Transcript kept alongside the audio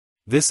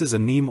This is a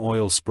neem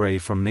oil spray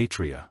from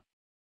Natria.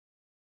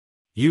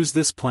 Use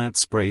this plant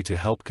spray to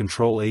help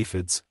control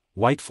aphids,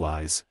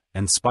 whiteflies,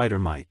 and spider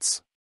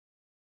mites.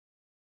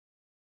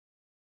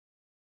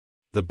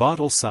 The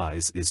bottle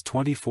size is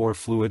 24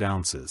 fluid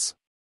ounces.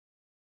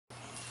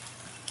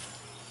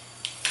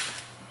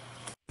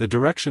 The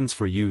directions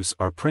for use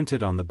are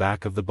printed on the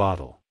back of the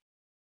bottle.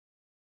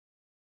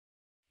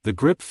 The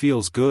grip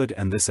feels good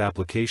and this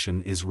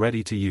application is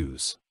ready to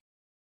use.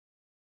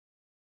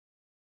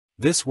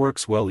 This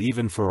works well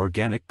even for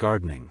organic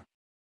gardening.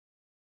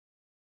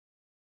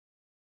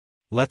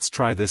 Let's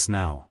try this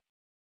now.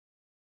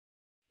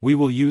 We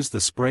will use the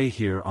spray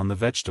here on the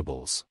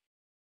vegetables.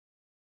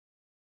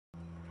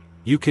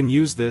 You can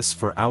use this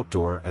for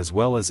outdoor as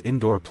well as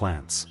indoor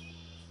plants.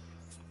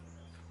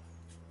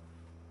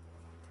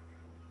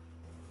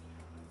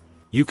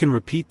 You can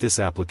repeat this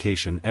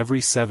application every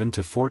 7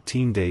 to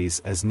 14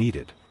 days as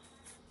needed.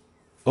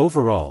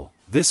 Overall,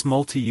 this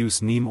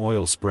multi-use neem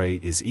oil spray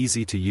is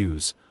easy to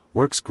use,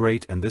 works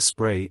great, and this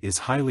spray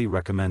is highly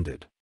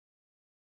recommended.